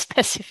even more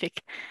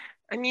specific?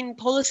 I mean,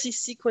 policy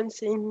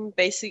sequencing,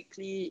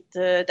 basically,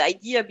 the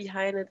idea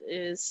behind it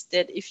is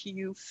that if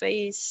you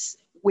face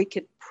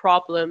wicked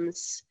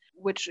problems,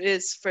 which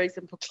is, for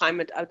example,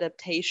 climate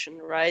adaptation,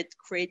 right?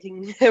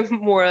 Creating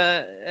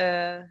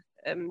more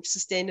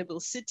sustainable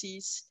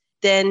cities,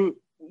 then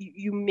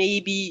you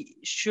maybe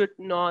should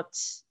not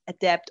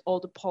adapt all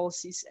the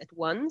policies at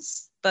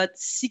once, but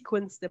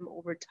sequence them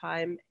over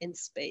time and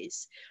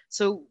space.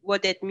 So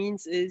what that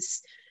means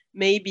is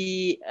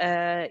maybe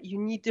you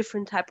need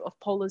different type of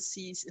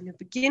policies in the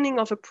beginning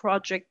of a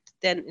project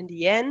than in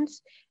the end,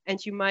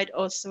 and you might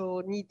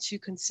also need to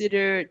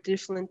consider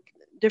different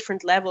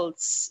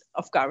levels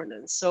of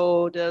governance,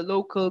 so the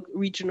local,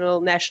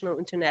 regional, national,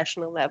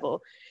 international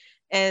level.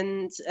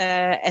 And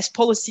as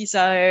policies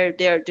are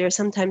there are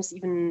sometimes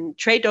even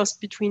trade-offs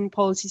between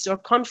policies or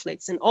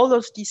conflicts, and all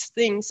of these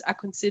things are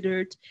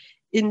considered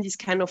in this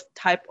kind of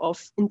type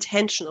of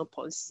intentional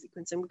policy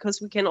sequencing,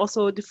 because we can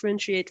also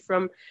differentiate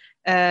from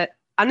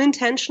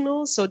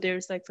unintentional. So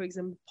there's, like, for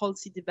example,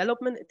 policy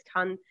development.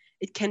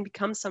 It can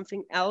become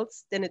something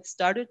else than it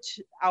started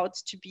out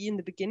to be in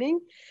the beginning.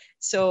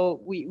 So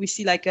we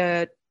see like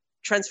a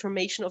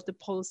transformation of the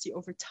policy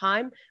over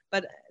time.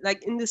 But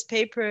like in this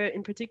paper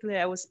in particular,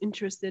 I was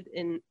interested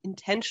in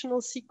intentional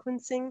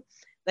sequencing,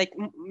 like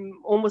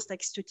almost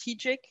like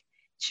strategic,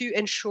 to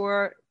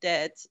ensure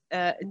that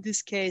in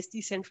this case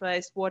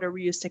decentralized water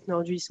reuse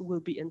technologies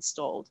will be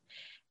installed.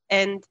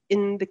 And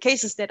in the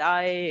cases that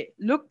I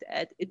looked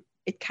at,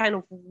 it kind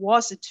of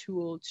was a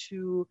tool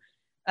to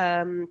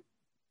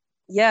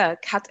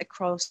cut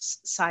across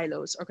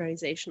silos,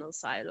 organizational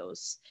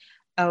silos.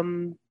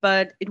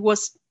 But it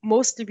was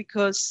mostly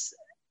because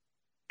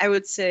I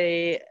would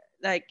say,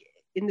 like,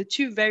 in the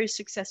two very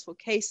successful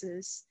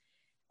cases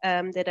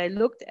that I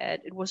looked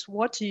at, it was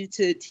water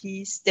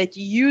utilities that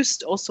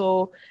used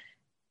also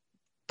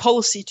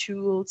policy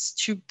tools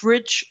to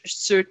bridge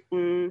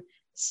certain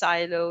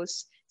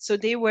silos. So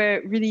they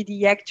were really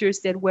the actors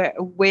that were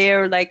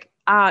aware, like,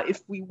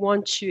 if we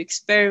want to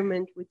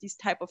experiment with these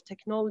type of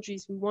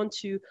technologies, we want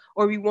to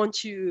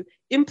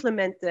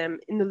implement them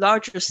in a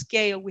larger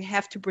scale, we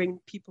have to bring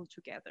people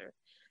together.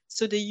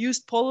 So they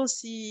used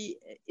policy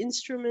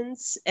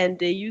instruments and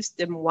they used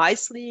them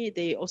wisely.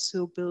 They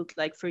also built,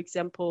 like, for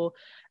example,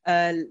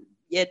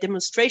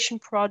 demonstration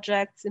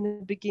projects in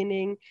the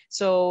beginning.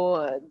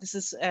 So this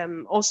is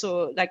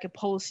also like a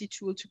policy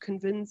tool to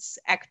convince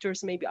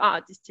actors, maybe,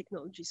 these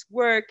technologies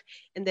work.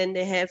 And then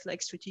they have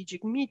like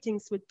strategic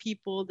meetings with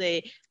people.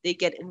 They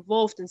get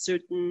involved in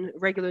certain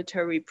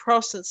regulatory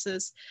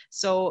processes.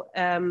 So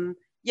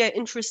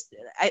interest.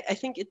 I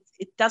think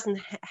it doesn't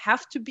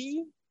have to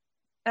be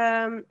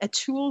a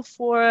tool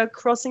for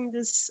crossing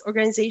this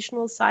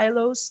organizational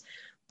silos,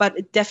 but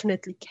it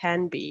definitely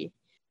can be.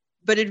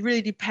 But it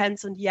really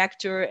depends on the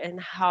actor and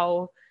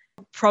how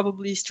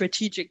probably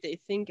strategic they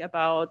think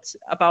about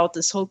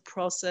this whole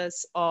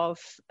process of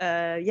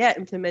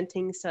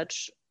implementing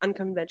such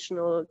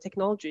unconventional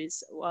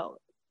technologies. Well,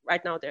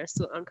 right now they're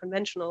still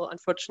unconventional,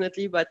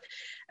 unfortunately, but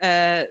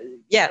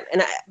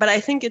but I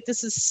think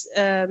this is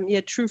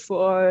true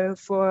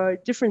for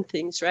different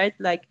things, right?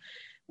 Like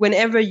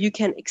whenever you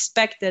can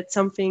expect that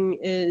something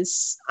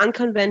is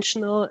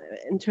unconventional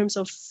in terms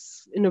of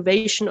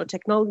innovation or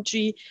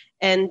technology,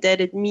 and that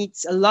it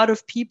needs a lot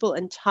of people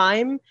and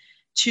time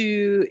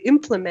to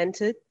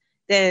implement it,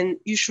 then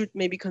you should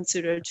maybe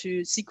consider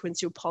to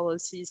sequence your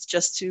policies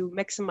just to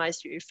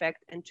maximize your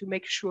effect and to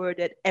make sure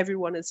that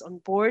everyone is on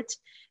board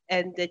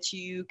and that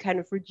you kind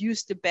of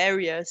reduce the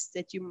barriers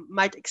that you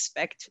might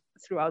expect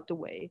throughout the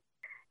way.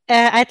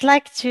 I'd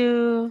like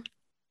to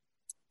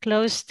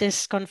close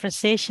this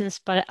conversations,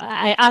 but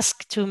I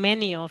ask to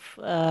many of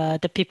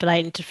the people I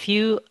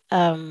interview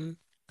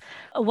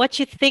what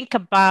you think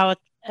about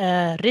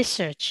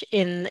research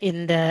in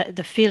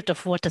the field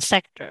of water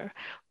sector.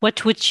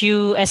 What would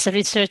you, as a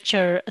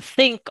researcher,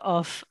 think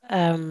of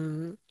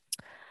a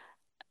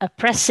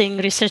pressing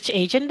research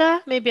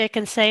agenda? Maybe I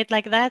can say it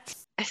like that.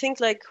 I think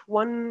like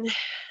one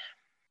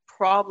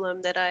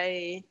problem that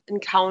I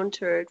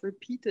encountered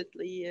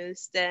repeatedly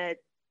is that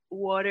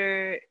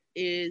water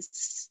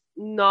is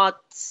not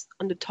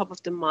on the top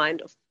of the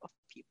mind of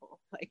people.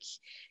 Like,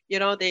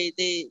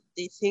 they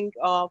think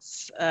of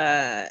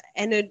the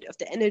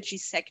energy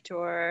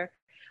sector,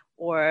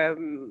 or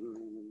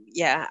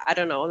I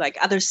don't know, like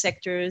other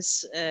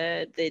sectors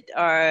that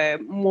are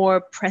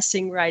more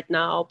pressing right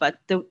now, but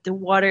the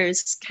water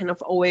is kind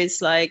of always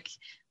like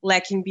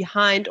lacking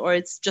behind, or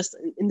it's just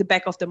in the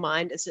back of the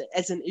mind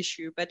as an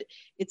issue, but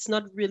it's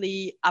not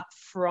really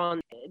upfront.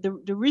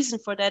 The reason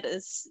for that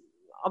is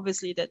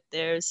obviously that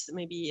there's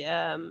maybe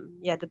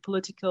the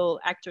political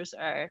actors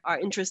are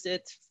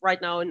interested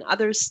right now in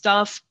other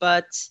stuff,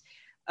 but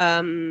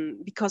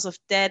because of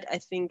that, I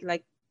think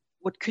like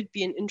what could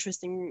be an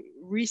interesting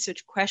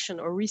research question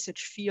or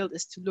research field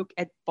is to look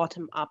at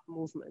bottom-up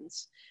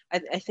movements.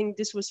 I think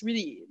this was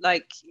really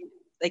like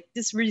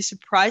this really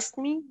surprised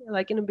me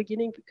like in the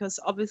beginning, because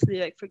obviously,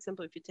 like for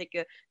example, if you take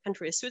a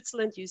country as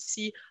Switzerland, you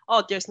see,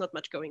 oh, there's not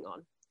much going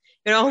on.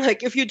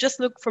 Like if you just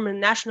look from a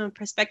national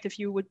perspective,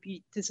 you would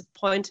be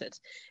disappointed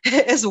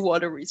as a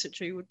water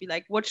researcher. You would be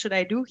like, what should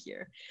I do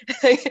here?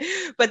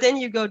 But then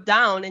you go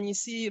down and you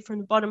see from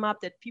the bottom up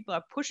that people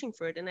are pushing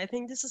for it. And I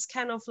think this is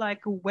kind of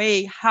like a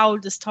way how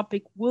this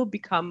topic will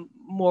become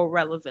more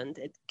relevant.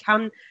 It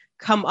can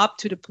come up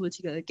to the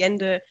political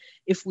agenda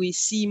if we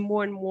see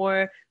more and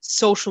more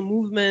social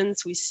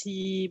movements. We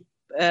see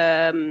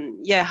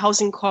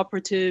housing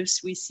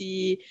cooperatives. We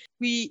see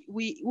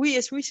we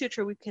as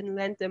researcher, we can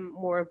lend them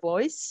more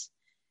voice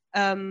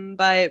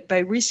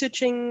by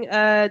researching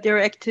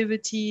their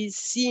activities,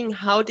 seeing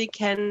how they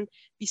can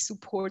be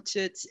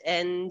supported,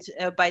 and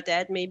by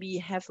that maybe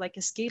have like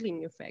a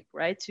scaling effect,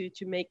 right?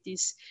 To make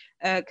these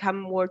come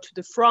more to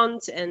the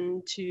front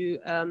and to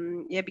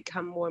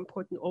become more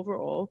important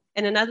overall.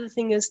 And another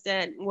thing is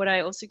that what I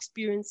also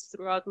experienced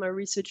throughout my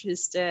research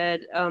is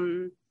that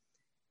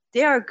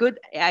there are good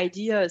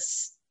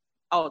ideas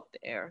out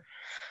there,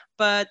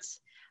 but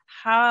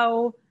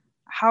how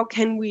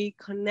can we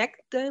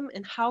connect them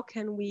and how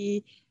can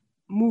we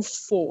move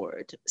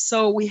forward?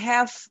 So we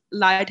have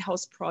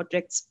lighthouse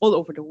projects all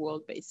over the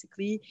world,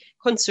 basically,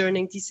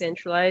 concerning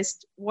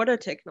decentralized water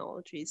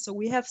technology. So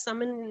we have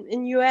some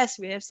in US,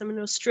 we have some in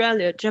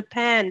Australia,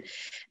 Japan,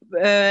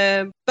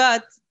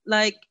 but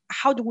like,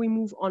 how do we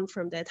move on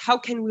from that? How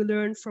can we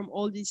learn from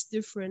all these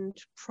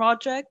different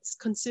projects,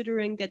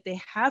 considering that they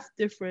have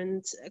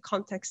different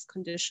context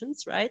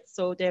conditions, right?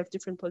 So they have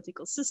different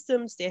political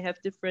systems, they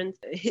have different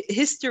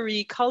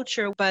history,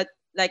 culture, but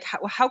like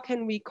how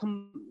can we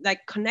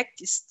connect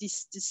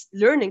these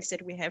learnings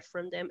that we have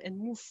from them and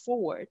move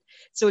forward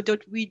so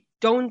that we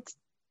don't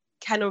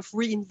kind of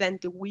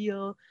reinvent the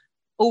wheel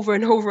over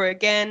and over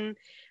again,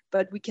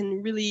 but we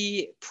can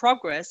really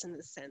progress in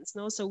a sense,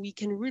 no? So we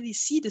can really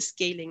see the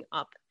scaling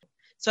up.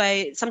 So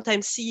I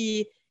sometimes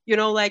see,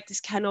 like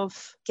this kind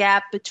of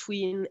gap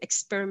between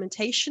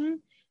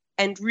experimentation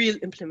and real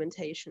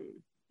implementation.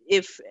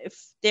 If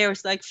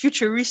there's like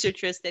future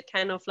researchers that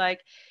kind of like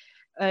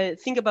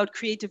think about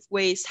creative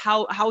ways,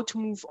 how to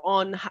move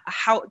on,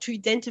 how to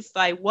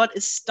identify what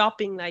is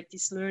stopping like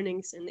these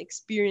learnings and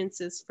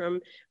experiences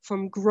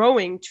from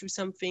growing to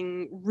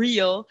something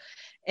real,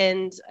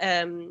 and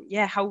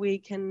how we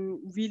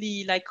can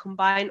really like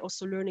combine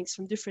also learnings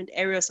from different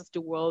areas of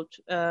the world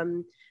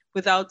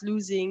without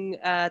losing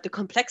the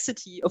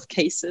complexity of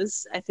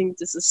cases. I think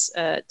this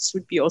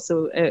would be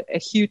also a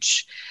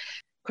huge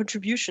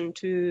contribution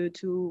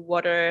to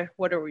water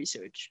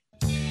research.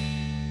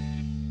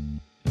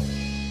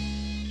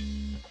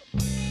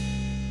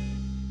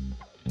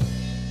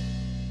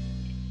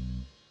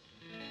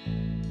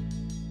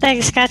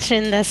 Thanks,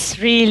 Katrin. That's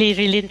really,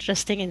 really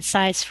interesting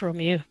insights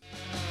from you.